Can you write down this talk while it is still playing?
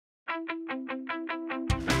My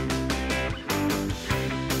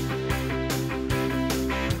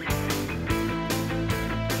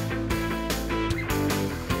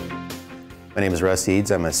name is Russ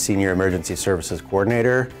Eads. I'm a Senior Emergency Services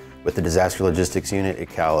Coordinator with the Disaster Logistics Unit at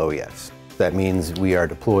Cal OES. That means we are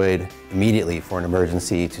deployed immediately for an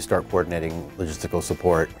emergency to start coordinating logistical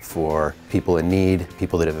support for people in need,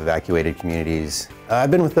 people that have evacuated communities. I've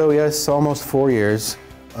been with OES almost 4 years.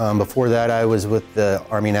 Before that, I was with the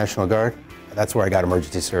Army National Guard. That's where I got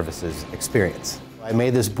emergency services experience. I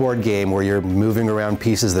made this board game where you're moving around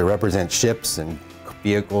pieces that represent ships and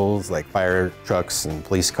vehicles like fire trucks and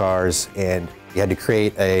police cars, and you had to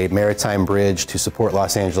create a maritime bridge to support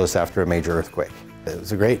Los Angeles after a major earthquake. It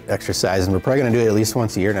was a great exercise, and we're probably going to do it at least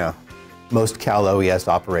once a year now. Most Cal OES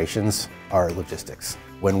operations are logistics.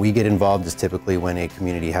 When we get involved is typically when a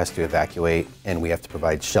community has to evacuate and we have to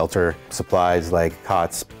provide shelter, supplies like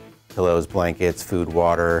cots, pillows, blankets, food,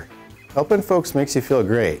 water. Helping folks makes you feel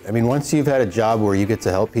great. I mean, once you've had a job where you get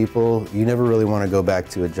to help people, you never really want to go back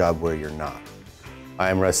to a job where you're not.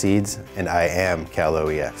 I'm Russ Eads, and I am Cal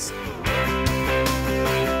OES.